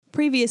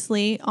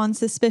Previously on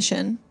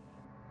Suspicion.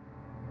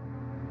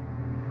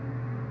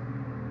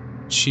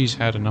 She's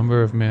had a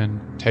number of men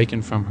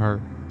taken from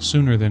her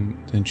sooner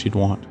than she'd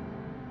want.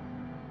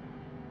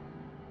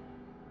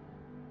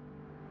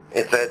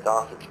 It's Ed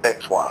Dossett's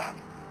ex-wife.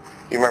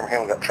 You remember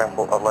him got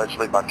trampled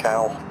allegedly by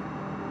cows?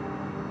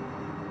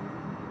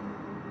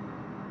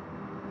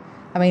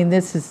 I mean,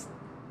 this is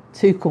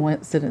two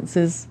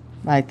coincidences.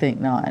 I think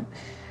not.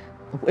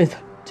 With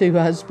two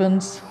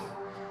husbands,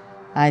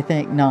 I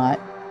think not.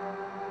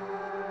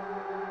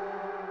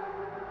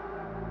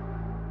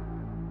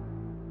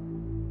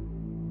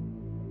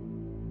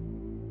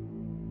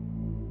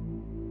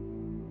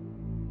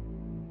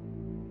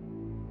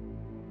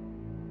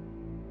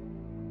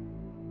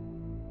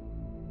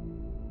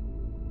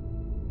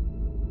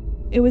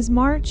 It was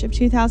March of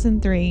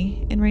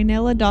 2003, and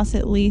Raynella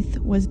Dossett Leith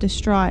was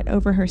distraught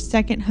over her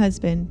second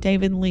husband,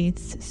 David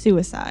Leith's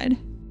suicide.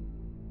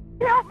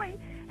 Help me!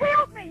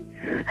 Help me!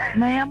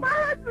 Ma'am? My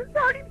husband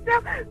shot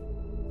himself!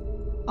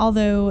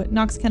 Although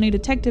Knox County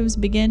detectives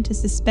began to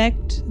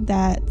suspect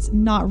that's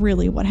not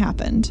really what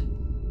happened.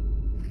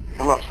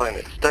 I'm not saying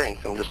it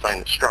stinks, I'm just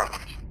saying it's strange.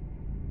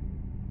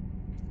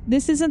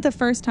 This isn't the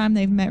first time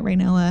they've met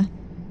Raynella.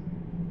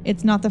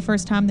 It's not the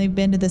first time they've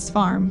been to this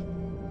farm.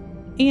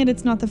 And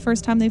it's not the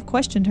first time they've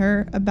questioned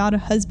her about a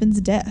husband's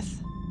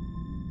death.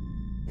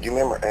 Do you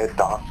remember Ed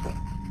Dossett?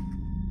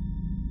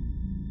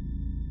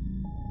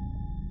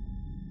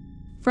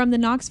 From the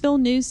Knoxville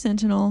News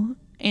Sentinel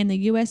and the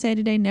USA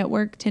Today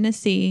Network,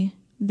 Tennessee,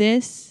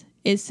 this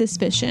is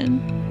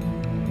Suspicion.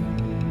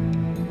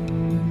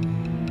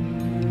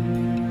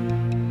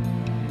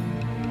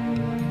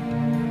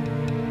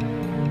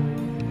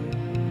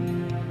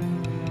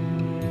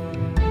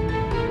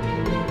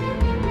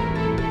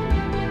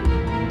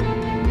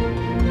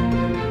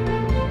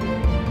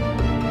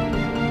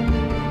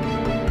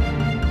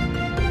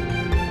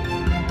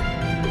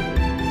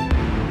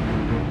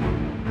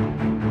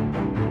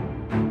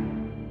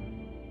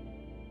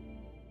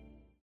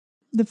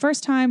 The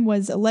first time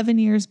was 11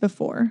 years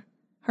before.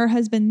 Her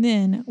husband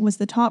then was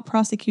the top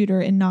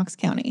prosecutor in Knox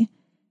County,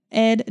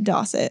 Ed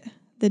Dossett,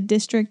 the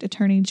district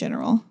attorney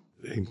general.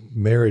 He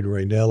married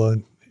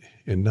Raynella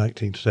in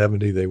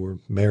 1970. They were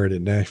married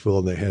in Nashville,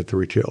 and they had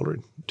 3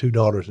 children, 2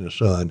 daughters and a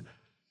son.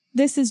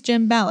 This is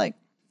Jim Ballack.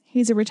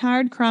 He's a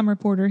retired crime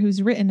reporter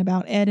who's written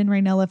about Ed and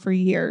Raynella for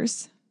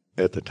years.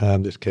 At the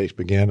time this case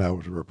began, I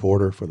was a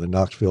reporter for the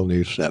Knoxville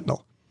News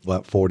Sentinel,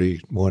 about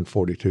 41,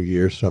 42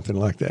 years, something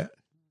like that.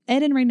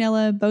 Ed and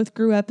Raynella both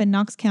grew up in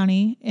Knox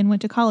County and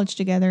went to college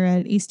together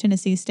at East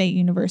Tennessee State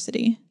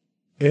University.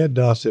 Ed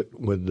Dossett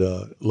was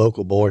a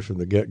local boy from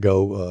the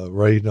get-go,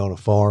 raised on a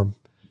farm.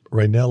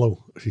 Raynella,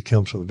 she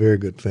comes from a very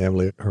good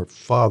family. Her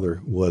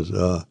father was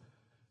an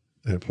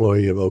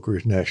employee of Oak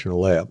Ridge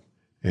National Lab,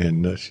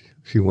 and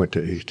she went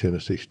to East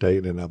Tennessee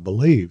State, and I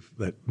believe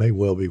that may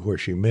well be where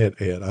she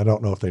met Ed. I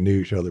don't know if they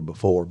knew each other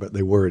before, but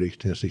they were at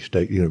East Tennessee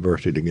State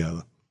University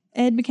together.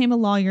 Ed became a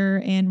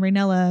lawyer and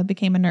Raynella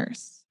became a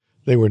nurse.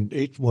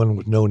 Each one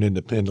was known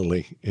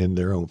independently in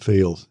their own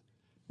fields,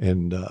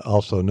 and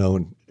also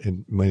known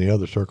in many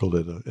other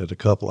circles as a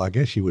couple. I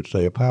guess you would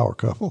say a power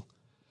couple,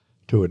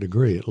 to a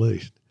degree at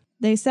least.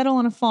 They settle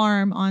on a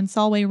farm on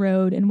Solway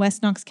Road in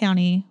West Knox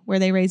County, where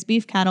they raise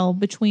beef cattle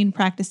between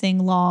practicing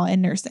law and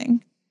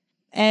nursing.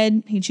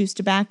 Ed, he chews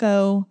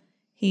tobacco.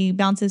 He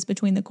bounces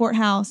between the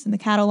courthouse and the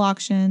cattle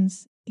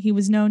auctions. He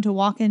was known to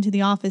walk into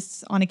the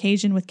office on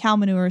occasion with cow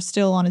manure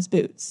still on his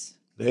boots.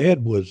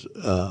 Ed was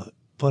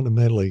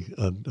fundamentally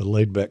a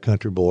laid-back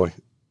country boy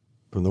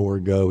from the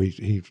word go.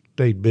 He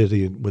stayed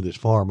busy with his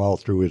farm all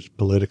through his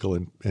political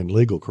and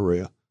legal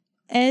career.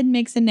 Ed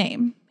makes a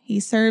name. He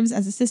serves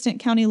as assistant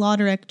county law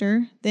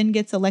director, then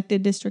gets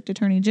elected district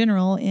attorney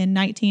general in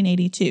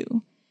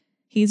 1982.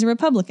 He's a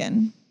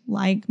Republican,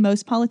 like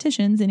most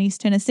politicians in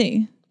East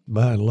Tennessee.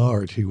 By and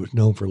large, he was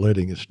known for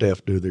letting his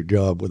staff do their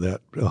job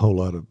without a whole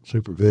lot of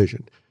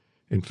supervision.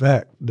 In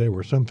fact, there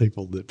were some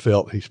people that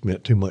felt he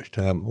spent too much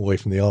time away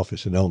from the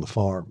office and on the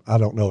farm. I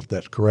don't know if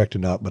that's correct or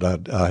not,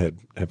 but I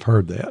have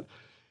heard that.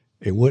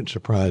 It wouldn't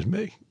surprise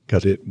me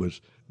because it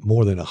was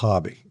more than a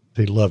hobby.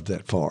 He loved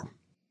that farm.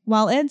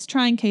 While Ed's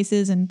trying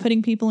cases and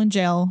putting people in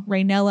jail,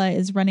 Raynella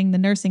is running the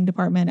nursing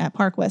department at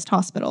Park West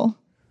Hospital.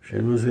 She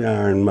was the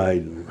Iron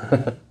Maiden.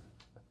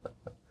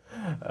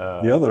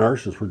 The other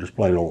nurses were just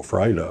plain old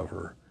afraid of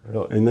her.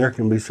 Really? And there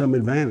can be some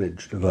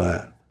advantage to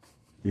that.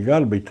 You got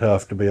to be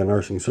tough to be a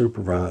nursing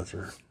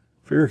supervisor.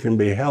 Fear can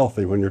be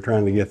healthy when you're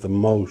trying to get the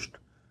most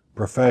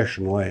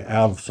professionally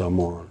out of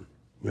someone.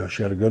 You know,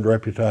 she had a good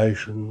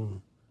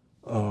reputation,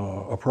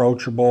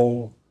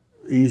 approachable,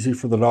 easy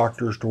for the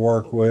doctors to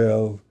work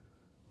with,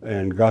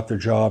 and got the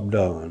job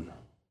done.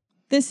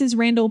 This is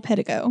Randall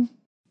Pettigo.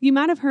 You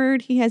might have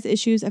heard he has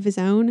issues of his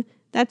own.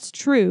 That's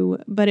true,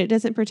 but it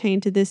doesn't pertain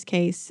to this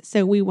case,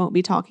 so we won't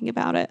be talking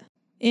about it.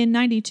 In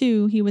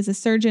 92, he was a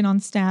surgeon on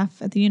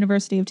staff at the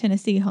University of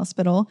Tennessee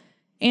Hospital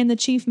and the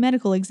chief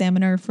medical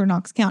examiner for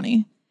Knox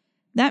County.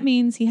 That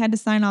means he had to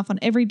sign off on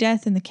every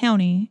death in the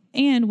county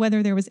and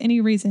whether there was any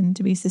reason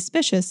to be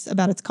suspicious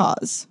about its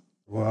cause.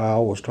 Well, I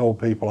always told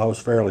people I was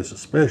fairly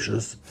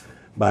suspicious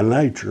by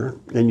nature,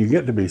 and you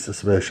get to be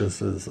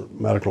suspicious as a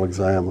medical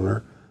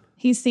examiner.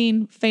 He's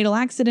seen fatal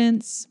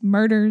accidents,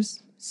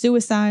 murders,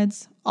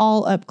 suicides,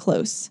 all up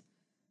close.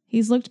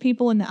 He's looked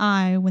people in the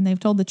eye when they've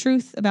told the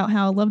truth about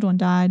how a loved one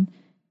died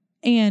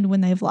and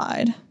when they've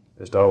lied.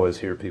 Just always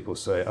hear people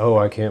say, oh,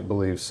 I can't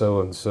believe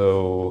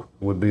so-and-so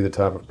would be the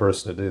type of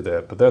person to do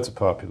that. But that's a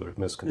popular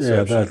misconception.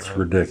 Yeah, that's right?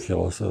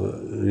 ridiculous.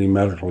 Any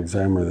medical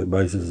examiner that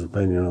bases his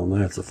opinion on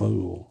that's a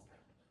fool.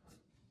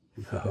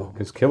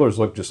 Because killers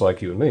look just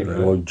like you and me, They right?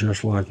 look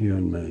just like you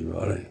and me,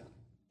 buddy.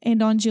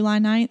 And on July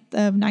 9th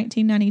of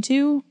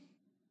 1992,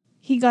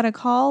 he got a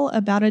call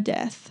about a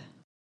death.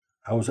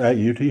 I was at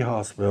UT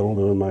Hospital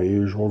doing my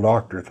usual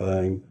doctor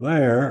thing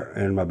there,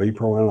 and my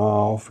beeper went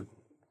off.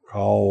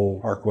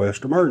 Called Park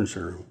West Emergency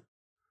Room.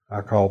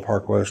 I called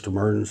Park West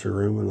Emergency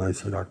Room, and they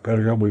said, Dr.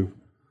 Pettigo,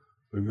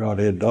 we've got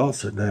Ed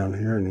Dossett down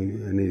here,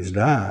 and he's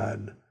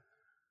died.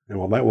 And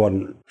well, that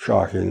wasn't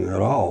shocking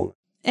at all.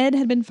 Ed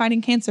had been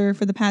fighting cancer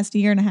for the past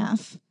year and a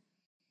half.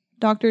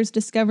 Doctors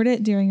discovered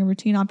it during a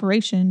routine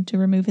operation to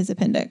remove his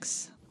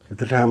appendix. At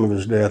the time of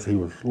his death, he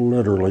was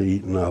literally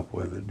eaten up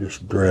with it,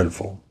 just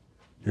dreadful.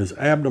 His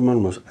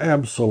abdomen was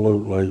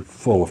absolutely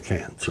full of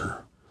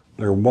cancer.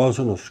 There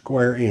wasn't a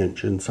square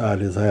inch inside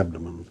his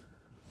abdomen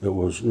that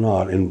was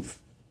not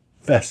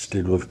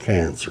infested with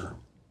cancer.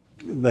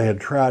 They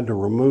had tried to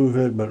remove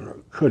it,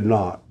 but could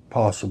not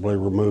possibly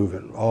remove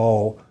it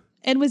all.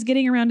 Ed was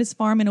getting around his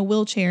farm in a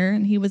wheelchair,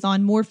 and he was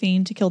on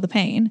morphine to kill the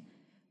pain.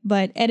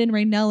 But Ed and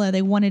Raynella,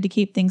 they wanted to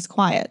keep things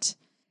quiet.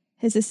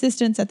 His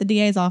assistants at the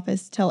DA's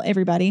office tell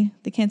everybody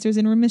the cancer's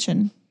in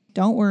remission.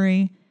 Don't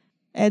worry,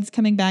 Ed's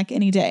coming back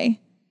any day.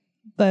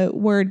 But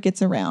word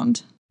gets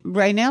around.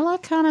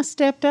 Raynella kind of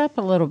stepped up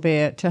a little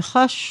bit to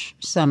hush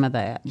some of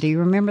that. Do you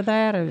remember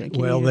that, or can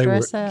you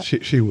address that?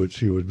 She was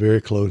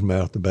very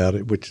closed-mouthed about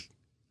it, which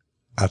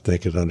I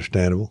think is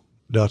understandable.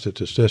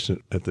 Dossett's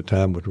assistant at the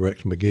time was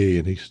Rex McGee,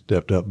 and he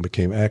stepped up and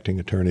became acting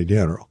attorney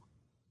general.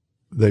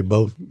 They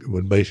both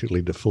would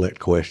basically deflect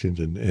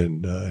questions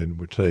and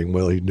were saying,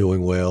 well, he's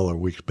doing well, or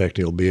we expect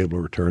he'll be able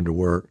to return to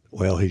work.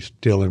 Well, he's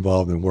still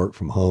involved in work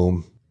from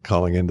home,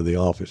 calling into the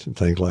office and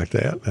things like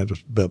that. That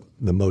was about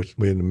the most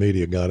we in the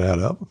media got out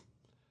of him.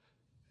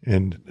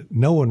 And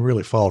no one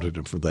really faulted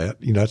him for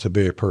that. You know, that's a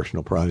very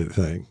personal, private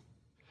thing.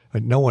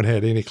 Like, no one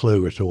had any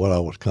clue as to what I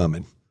was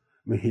coming.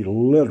 I mean, he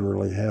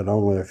literally had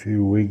only a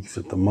few weeks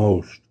at the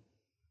most,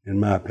 in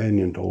my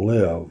opinion, to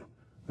live,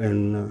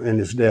 and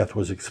his death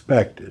was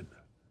expected,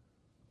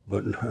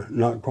 but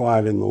not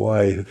quite in the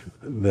way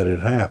that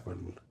it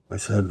happened. They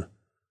said,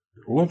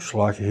 it looks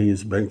like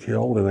he's been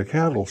killed in a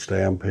cattle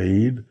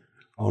stampede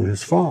on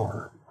his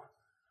farm.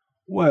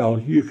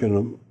 Well, you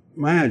can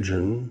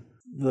imagine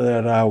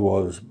that I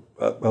was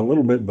a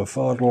little bit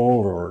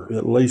befuddled, or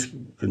at least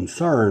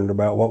concerned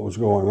about what was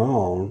going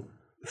on.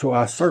 So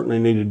I certainly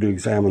needed to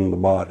examine the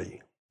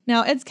body.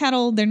 Now, Ed's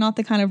cattle, they're not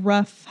the kind of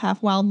rough,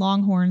 half-wild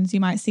longhorns you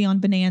might see on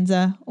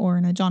Bonanza or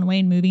in a John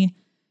Wayne movie.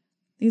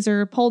 These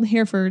are polled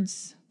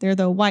Herefords. They're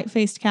the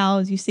white-faced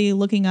cows you see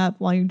looking up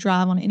while you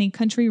drive on any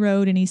country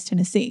road in East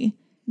Tennessee.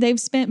 They've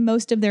spent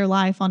most of their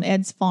life on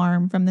Ed's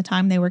farm from the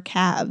time they were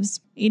calves,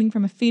 eating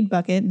from a feed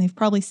bucket, and they've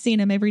probably seen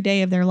him every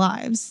day of their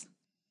lives.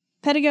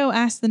 Pettigo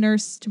asked the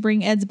nurse to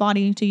bring Ed's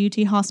body to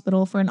UT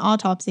Hospital for an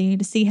autopsy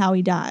to see how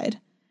he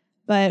died.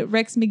 But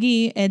Rex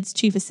McGee, Ed's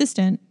chief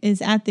assistant,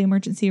 is at the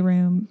emergency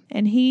room,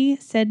 and he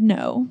said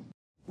no.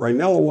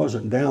 Raynella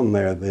wasn't down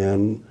there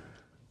then.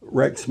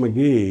 Rex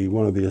McGee,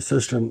 one of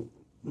the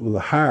the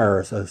higher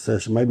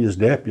assistant, maybe his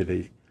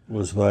deputy,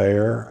 was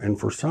there, and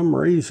for some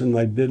reason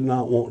they did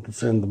not want to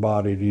send the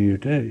body to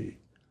UT.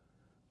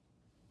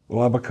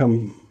 Well, I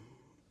become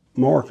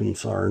more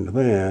concerned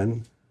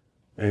then,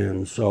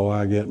 and so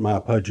I get my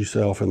pudgy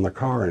self in the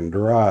car and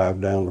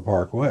drive down to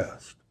Park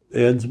West.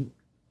 Ed's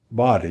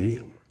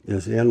body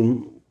is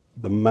in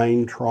the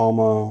main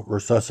trauma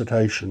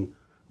resuscitation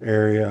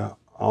area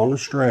on a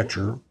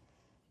stretcher.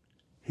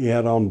 He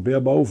had on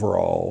bib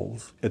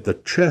overalls. At the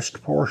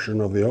chest portion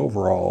of the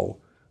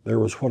overall, there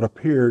was what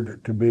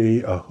appeared to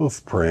be a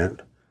hoof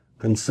print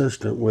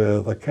consistent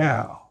with a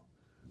cow,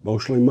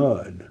 mostly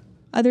mud.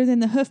 Other than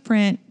the hoof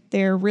print,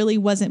 there really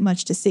wasn't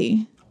much to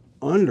see.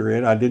 Under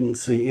it, I didn't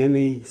see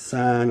any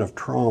sign of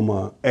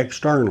trauma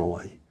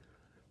externally.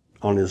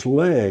 On his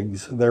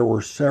legs, there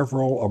were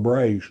several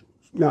abrasions.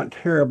 Not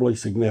terribly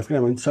significant.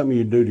 I mean, something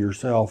you do to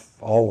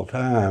yourself all the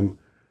time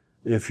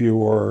if you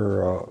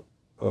were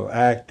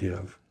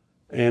active.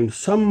 And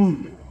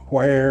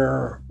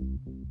somewhere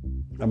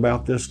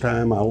about this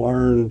time, I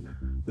learned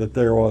that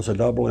there was a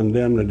double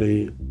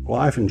indemnity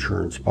life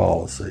insurance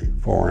policy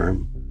for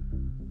him.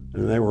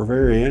 And they were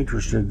very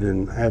interested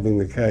in having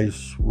the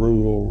case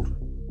ruled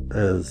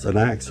as an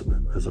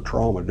accident, as a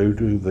trauma due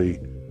to the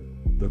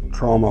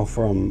trauma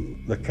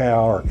from the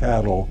cow or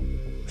cattle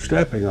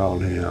stepping on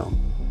him.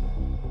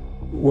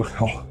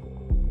 Well,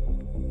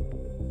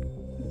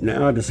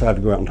 now I decided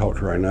to go out and talk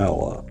to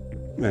Raynella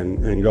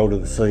and go to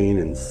the scene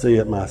and see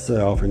it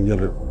myself and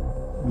get a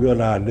good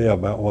idea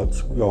about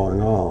what's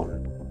going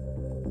on.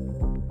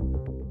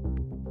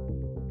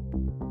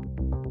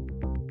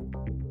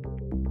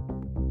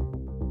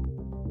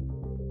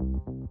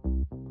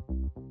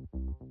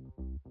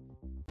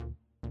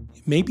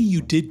 Maybe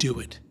you did do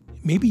it.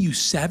 Maybe you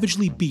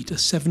savagely beat a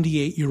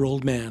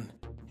 78-year-old man.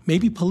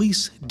 Maybe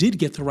police did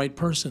get the right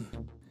person.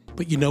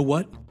 But you know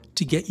what?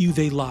 To get you,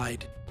 they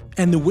lied.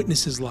 And the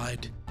witnesses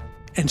lied.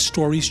 And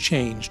stories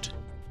changed.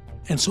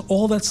 And so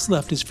all that's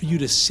left is for you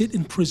to sit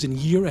in prison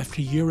year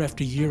after year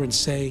after year and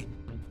say,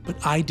 but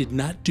I did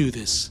not do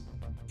this.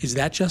 Is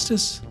that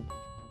justice?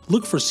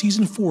 Look for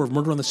Season 4 of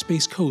Murder on the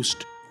Space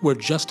Coast, Where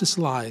Justice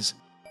Lies,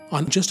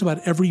 on just about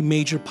every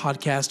major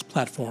podcast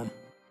platform.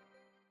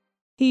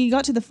 He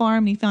got to the farm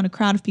and he found a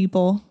crowd of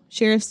people,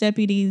 sheriff's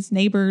deputies,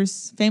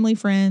 neighbors, family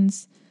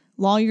friends,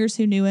 lawyers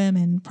who knew him,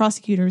 and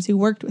prosecutors who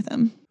worked with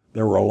him.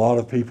 There were a lot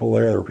of people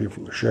there. There were people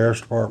from the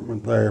sheriff's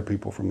department there,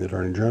 people from the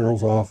attorney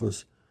general's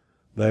office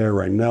there.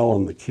 Raynella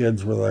and the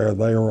kids were there.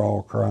 They were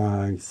all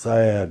crying,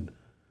 sad,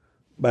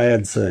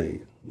 bad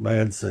scene. But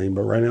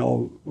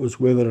Raynella was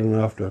with it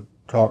enough to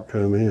talk to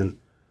him in.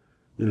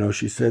 You know,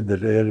 she said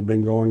that Ed had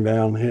been going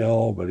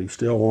downhill, but he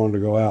still wanted to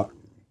go out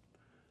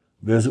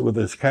visit with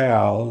his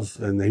cows,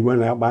 and he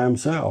went out by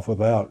himself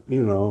without,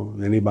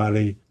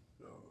 anybody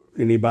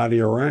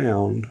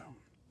around.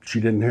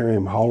 She didn't hear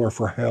him holler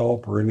for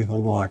help or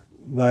anything like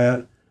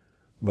that,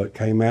 but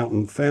came out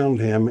and found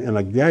him in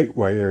a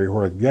gateway area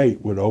where a gate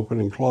would open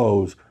and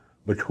close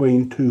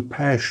between two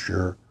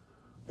pasture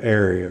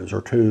areas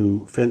or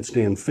two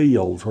fenced-in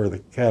fields where the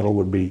cattle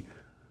would be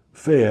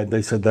fed.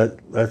 They said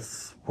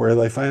that's where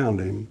they found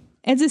him.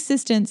 Ed's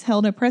assistants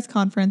held a press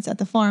conference at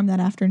the farm that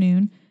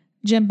afternoon.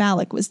 Jim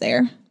Ballack was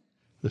there.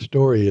 The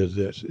story is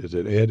this, is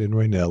that Ed and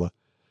Raynella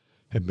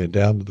had been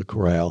down to the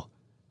corral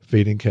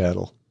feeding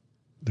cattle.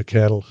 The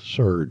cattle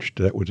surged.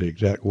 That was the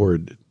exact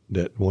word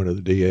that one of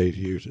the DAs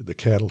used. The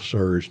cattle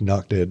surged,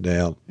 knocked Ed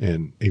down,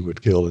 and he was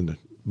killed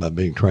by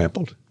being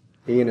trampled.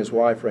 He and his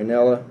wife,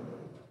 Raynella,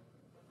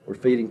 were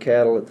feeding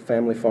cattle at the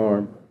family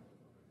farm,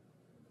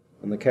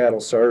 and the cattle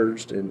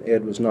surged, and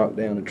Ed was knocked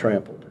down and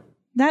trampled.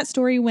 That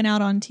story went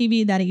out on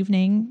TV that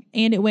evening,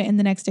 and it went in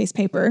the next day's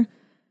paper.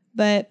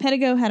 But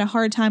Pettigo had a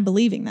hard time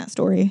believing that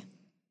story.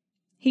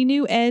 He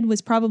knew Ed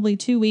was probably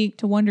too weak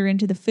to wander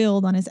into the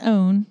field on his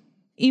own.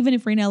 Even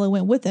if Raynella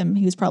went with him,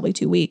 he was probably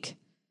too weak.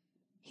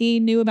 He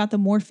knew about the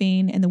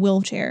morphine and the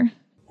wheelchair.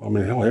 I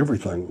mean, hell,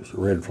 everything was a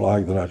red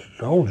flag that I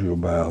told you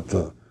about.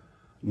 The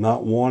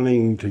not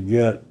wanting to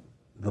get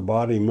the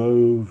body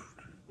moved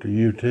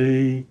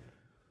to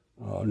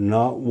UT,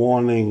 not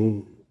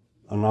wanting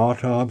an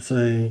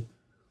autopsy,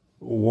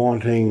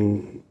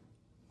 wanting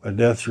a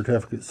death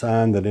certificate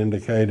signed that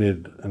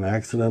indicated an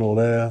accidental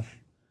death.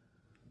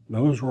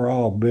 Those were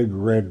all big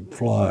red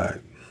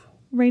flags.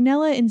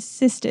 Raynella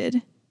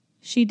insisted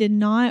she did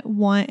not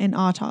want an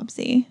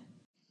autopsy.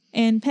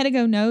 And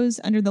Pettigo knows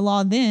under the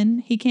law then,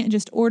 he can't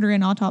just order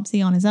an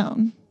autopsy on his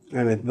own.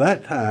 And at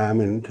that time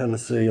in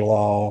Tennessee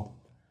law,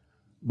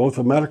 both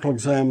the medical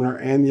examiner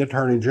and the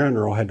attorney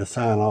general had to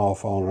sign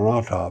off on an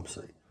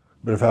autopsy.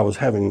 But if I was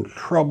having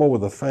trouble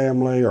with the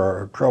family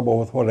or trouble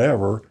with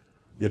whatever,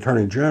 the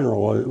attorney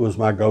general was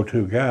my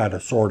go-to guy to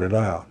sort it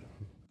out.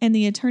 And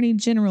the attorney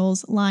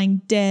general's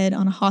lying dead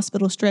on a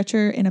hospital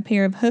stretcher in a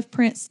pair of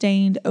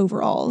hoof-print-stained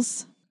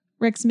overalls.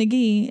 Rex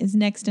McGee is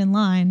next in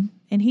line,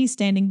 and he's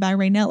standing by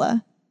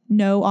Raynella.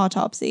 No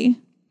autopsy.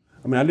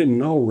 I mean, I didn't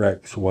know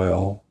Rex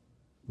well,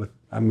 but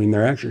I mean,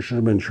 there actually should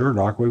have been, sure,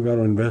 Doc, we've got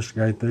to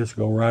investigate this,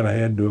 go right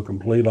ahead, do a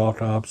complete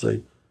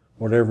autopsy.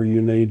 Whatever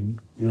you need,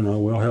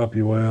 we'll help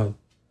you with.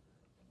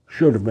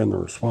 Should have been the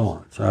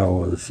response. I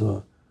was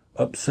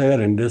upset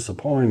and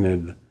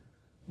disappointed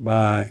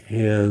by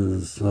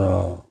his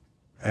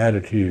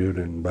attitude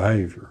and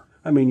behavior.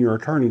 I mean, your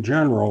attorney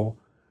general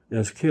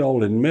is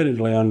killed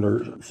admittedly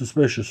under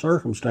suspicious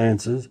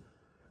circumstances,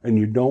 and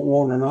you don't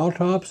want an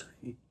autopsy?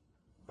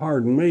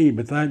 Pardon me,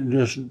 but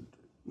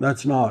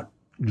that's not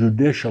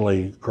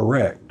judicially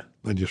correct.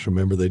 I just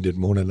remember they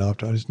didn't want an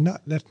autopsy.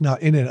 That's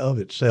not in and of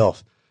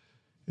itself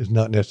is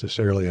not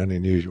necessarily an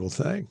unusual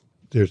thing.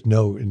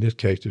 In this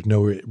case, there's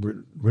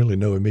really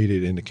no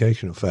immediate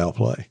indication of foul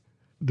play.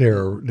 There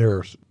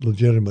are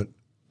legitimate,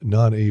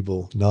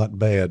 non-evil, not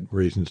bad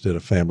reasons that a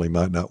family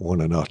might not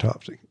want an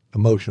autopsy,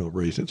 emotional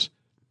reasons,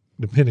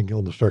 depending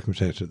on the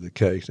circumstances of the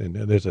case. And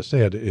as I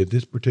said, in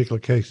this particular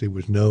case, there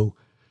was no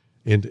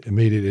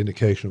immediate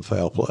indication of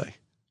foul play.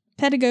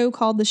 Pettigo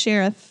called the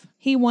sheriff.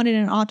 He wanted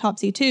an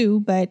autopsy too,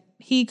 but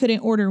he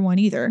couldn't order one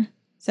either.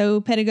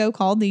 So Pettigo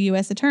called the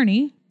U.S.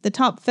 attorney, the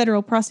top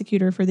federal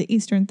prosecutor for the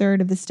eastern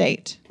third of the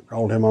state.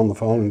 Called him on the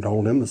phone and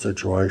told him the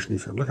situation. He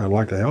said, look, I'd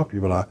like to help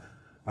you, but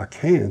I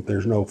can't.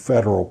 There's no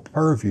federal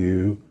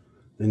purview.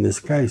 In this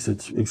case,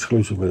 it's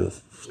exclusively a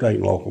state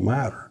and local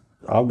matter.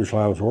 Obviously,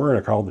 I was worried.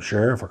 I called the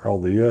sheriff. I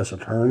called the U.S.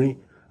 attorney.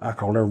 I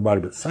called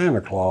everybody but Santa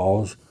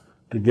Claus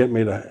to get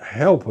me to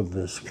help with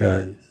this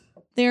case.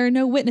 There are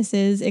no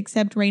witnesses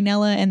except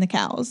Raynella and the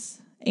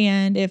cows.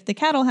 And if the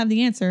cattle have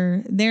the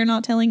answer, they're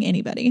not telling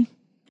anybody.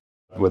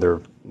 Were there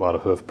a lot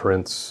of hoof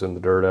prints in the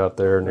dirt out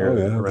there?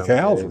 The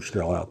cows were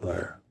still out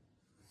there.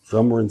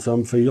 Some were in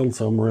some field,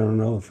 some were in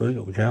another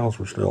field. The cows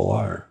were still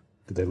there.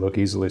 Did they look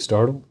easily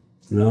startled?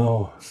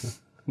 No.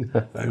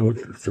 They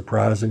looked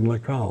surprisingly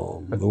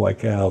calm, the way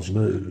cows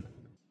do.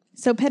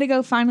 So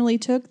Pettigo finally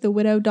took the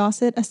widow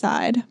Dossett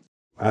aside.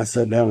 I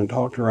sat down and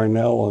talked to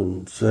Raynella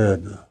and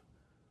said,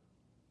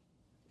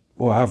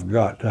 well, I've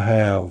got to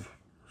have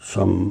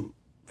some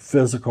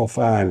physical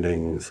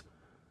findings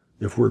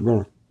if we're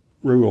going to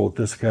rule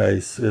that this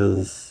case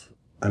is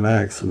an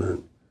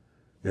accident.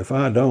 If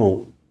I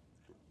don't,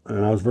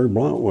 and I was very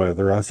blunt with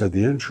her, I said,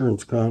 the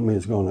insurance company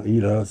is going to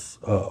eat us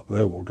up.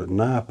 They will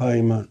deny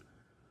payment.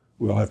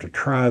 We'll have to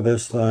try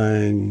this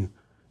thing,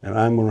 and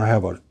I'm going to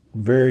have a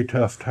very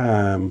tough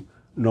time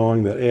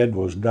knowing that Ed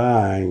was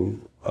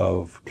dying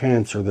of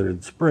cancer that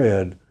had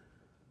spread,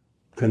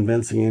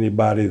 convincing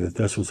anybody that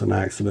this was an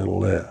accidental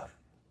death.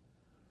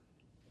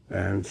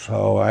 And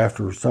so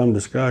after some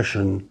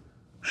discussion,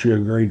 she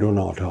agreed to an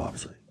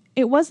autopsy.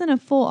 It wasn't a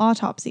full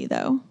autopsy,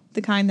 though,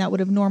 the kind that would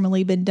have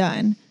normally been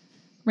done.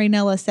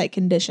 Raynella set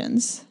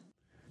conditions.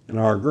 And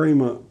our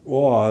agreement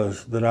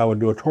was that I would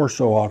do a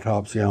torso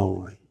autopsy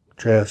only,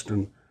 chest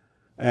and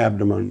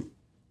abdomen.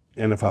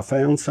 And if I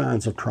found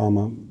signs of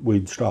trauma,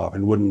 we'd stop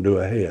and wouldn't do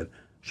a head.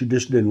 She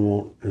just didn't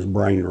want his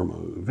brain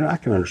removed. And I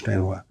can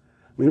understand why. I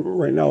mean,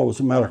 Raynella was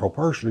a medical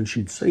person, and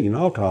she'd seen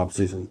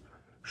autopsies, and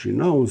she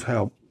knows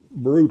how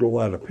brutal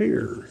that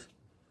appears.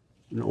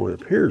 You know, it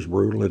appears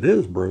brutal, it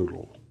is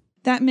brutal.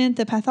 That meant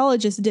the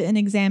pathologist didn't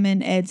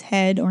examine Ed's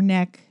head or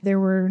neck. There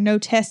were no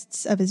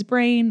tests of his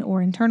brain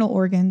or internal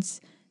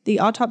organs. The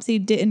autopsy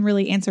didn't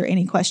really answer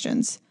any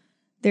questions.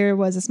 There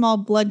was a small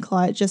blood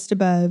clot just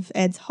above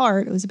Ed's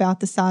heart. It was about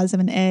the size of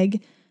an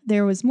egg.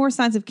 There was more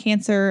signs of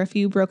cancer, a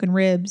few broken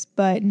ribs,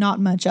 but not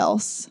much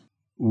else.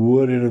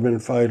 Would it have been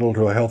fatal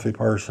to a healthy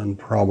person?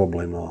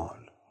 Probably not.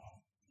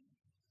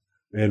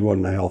 Ed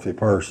wasn't a healthy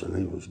person.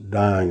 He was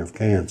dying of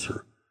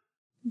cancer.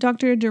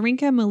 Dr.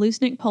 Darinka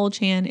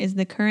Malusnik-Polchan is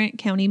the current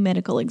county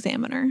medical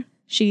examiner.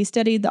 She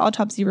studied the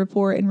autopsy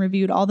report and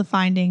reviewed all the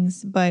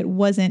findings, but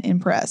wasn't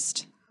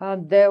impressed.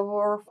 There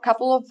were a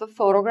couple of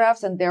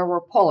photographs, and there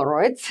were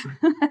Polaroids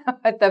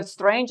at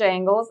strange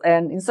angles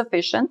and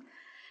insufficient.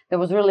 There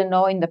was really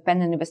no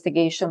independent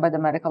investigation by the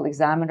medical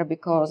examiner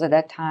because at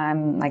that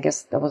time, I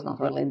guess that was not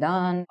really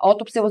done.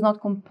 Autopsy was not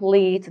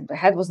complete, the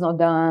head was not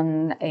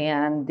done,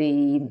 and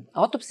the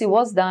autopsy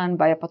was done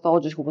by a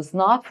pathologist who was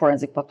not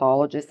forensic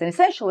pathologist, and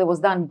essentially was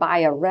done by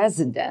a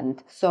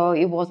resident, so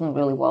it wasn't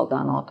really well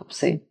done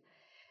autopsy.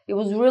 It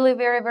was really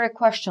very, very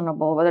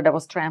questionable whether there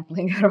was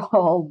trampling at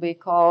all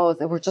because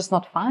there were just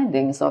not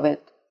findings of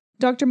it.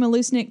 Dr.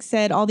 Malusnik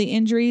said all the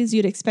injuries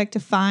you'd expect to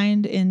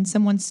find in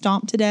someone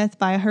stomped to death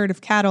by a herd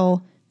of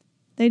cattle,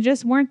 they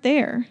just weren't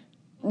there.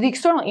 The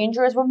external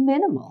injuries were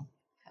minimal.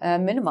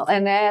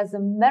 And as a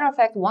matter of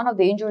fact, one of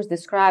the injuries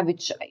described,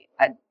 which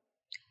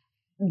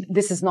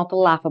this is not a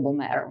laughable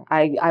matter.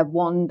 I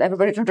want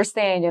everybody to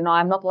understand,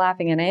 I'm not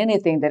laughing at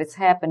anything that is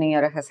happening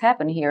or has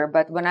happened here.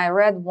 But when I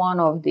read one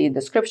of the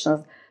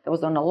descriptions that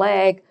was on a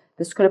leg,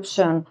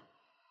 description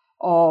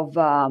of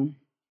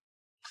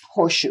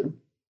horseshoe.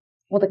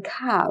 Well, the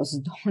cows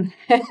don't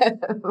have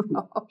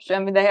horseshoe. I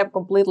mean, they have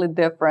completely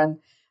different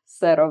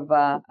set of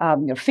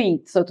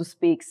feet, so to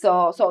speak.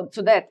 So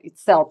that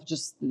itself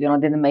just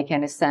didn't make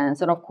any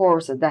sense. And of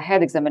course, the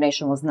head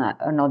examination was not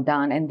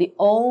done. And the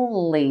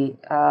only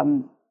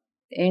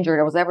injury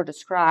that was ever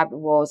described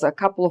was a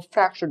couple of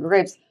fractured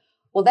ribs.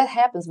 Well, that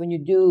happens when you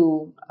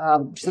do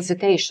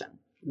resuscitation.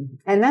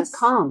 And that's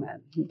common.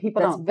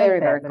 People don't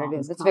very, think very that, common. but it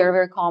is It's common. very,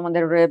 very common.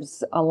 The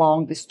ribs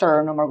along the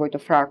sternum are going to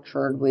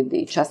fracture with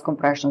the chest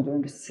compression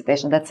during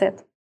resuscitation. That's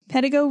it.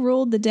 Pettigo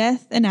ruled the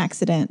death an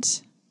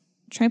accident.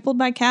 Trampled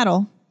by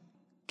cattle.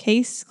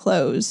 Case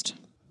closed.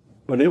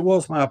 But it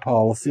was my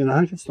policy, and I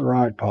think it's the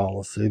right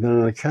policy, that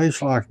in a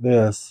case like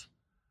this,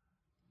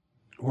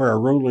 where a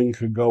ruling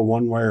could go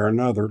one way or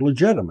another,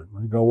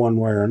 legitimately go one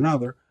way or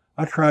another,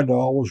 I tried to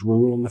always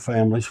rule in the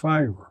family's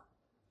favor.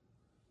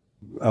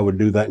 I would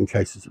do that in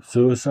cases of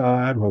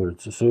suicide, whether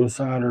it's a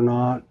suicide or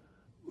not.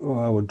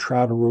 I would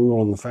try to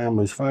rule in the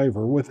family's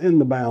favor within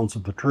the bounds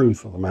of the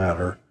truth of the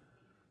matter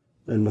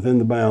and within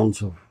the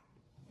bounds of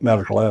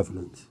medical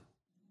evidence.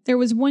 There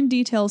was one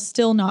detail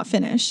still not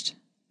finished.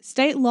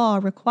 State law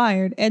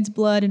required Ed's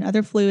blood and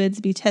other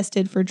fluids be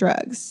tested for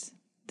drugs.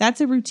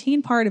 That's a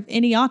routine part of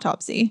any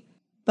autopsy.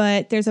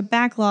 But there's a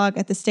backlog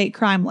at the state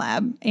crime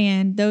lab,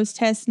 and those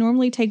tests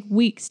normally take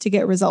weeks to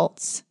get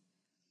results.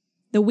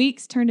 The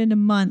weeks turned into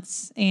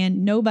months,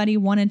 and nobody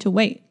wanted to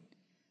wait.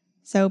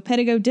 So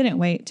Pettigo didn't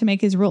wait to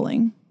make his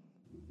ruling.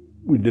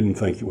 We didn't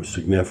think it was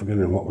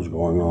significant in what was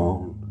going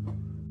on.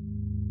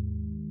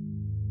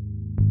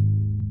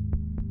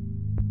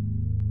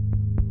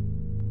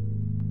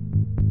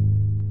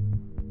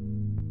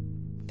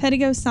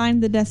 Pettigo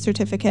signed the death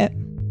certificate.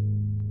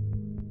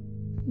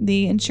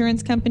 The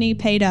insurance company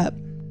paid up.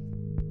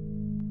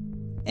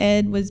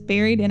 Ed was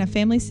buried in a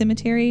family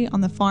cemetery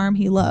on the farm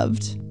he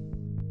loved.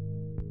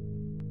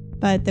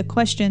 But the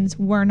questions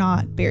were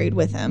not buried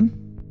with him.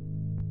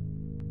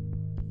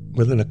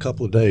 Within a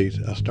couple of days,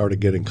 I started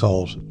getting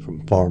calls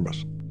from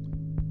farmers,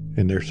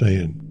 and they're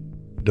saying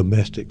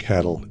domestic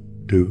cattle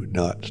do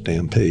not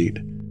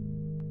stampede.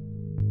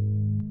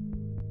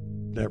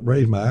 That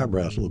raised my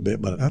eyebrows a little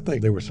bit, but I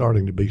think there were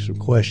starting to be some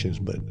questions,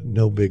 but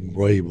no big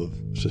wave of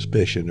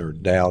suspicion or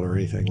doubt or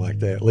anything like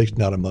that, at least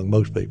not among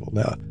most people.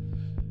 Now,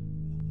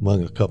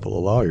 among a couple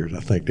of lawyers, I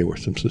think there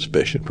was some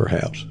suspicion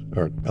perhaps,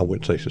 or I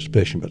wouldn't say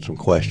suspicion, but some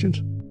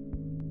questions.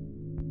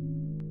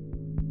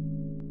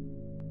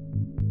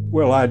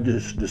 Well, I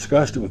just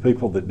discussed it with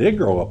people that did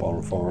grow up on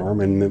a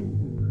farm and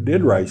that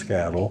did raise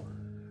cattle,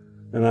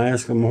 and I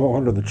asked them,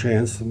 what are the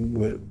chances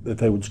that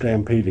they would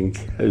stampede and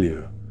kill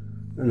you?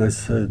 And they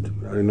said,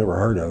 I never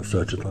heard of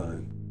such a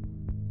thing.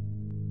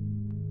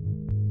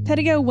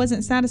 Pettigo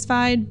wasn't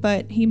satisfied,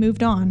 but he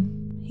moved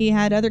on. He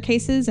had other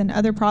cases and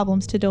other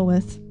problems to deal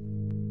with.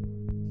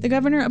 The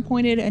governor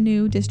appointed a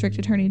new district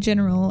attorney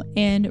general,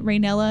 and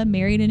Raynella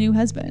married a new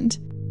husband,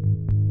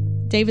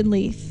 David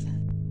Leith,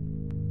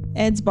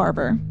 Ed's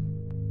barber.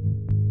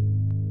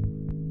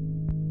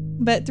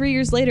 But 3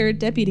 years later,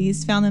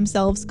 deputies found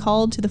themselves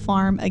called to the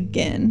farm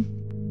again.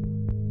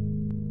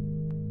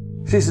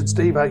 She said,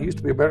 Steve, I used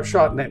to be a better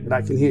shot than that, but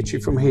I can hit you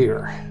from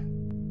here.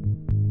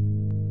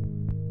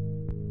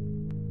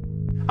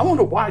 I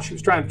wonder why she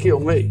was trying to kill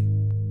me.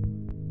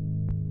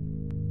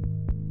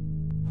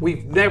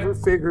 We've never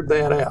figured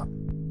that out.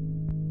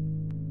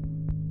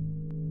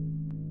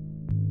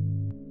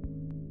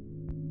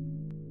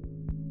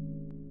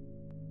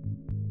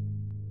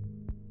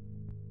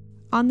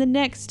 On the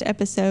next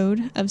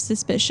episode of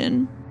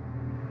Suspicion.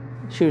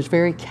 She was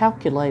very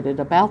calculated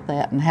about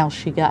that and how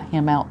she got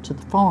him out to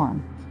the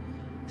farm.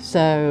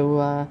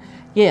 So,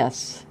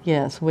 yes,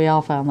 we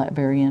all found that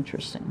very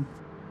interesting.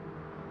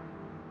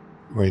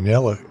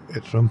 Raynella,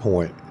 at some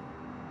point,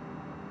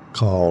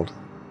 called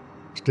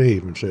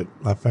Steve and said,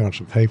 I found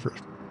some papers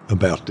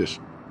about this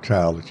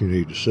child that you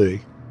need to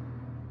see.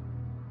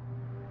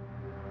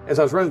 As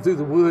I was running through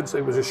the woods,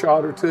 there was a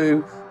shot or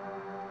two.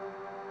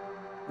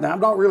 Now,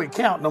 I'm not really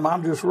counting them,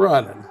 I'm just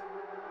running.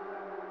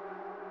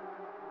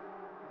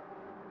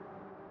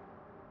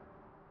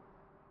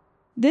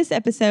 This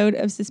episode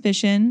of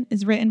Suspicion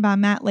is written by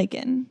Matt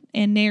Lakin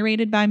and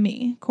narrated by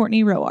me,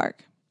 Courtney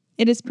Roark.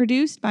 It is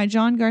produced by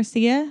John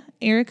Garcia,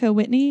 Erica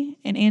Whitney,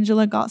 and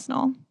Angela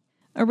Gosnell.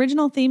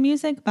 Original theme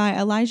music by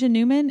Elijah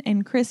Newman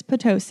and Chris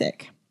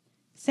Potosik.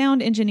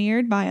 Sound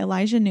engineered by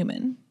Elijah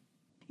Newman.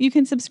 You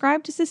can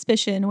subscribe to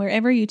Suspicion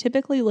wherever you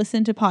typically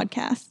listen to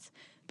podcasts.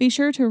 Be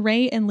sure to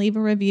rate and leave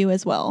a review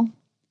as well.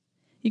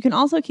 You can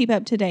also keep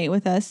up to date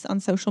with us on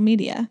social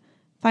media.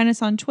 Find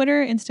us on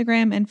Twitter,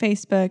 Instagram, and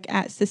Facebook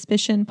at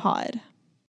Suspicion Pod.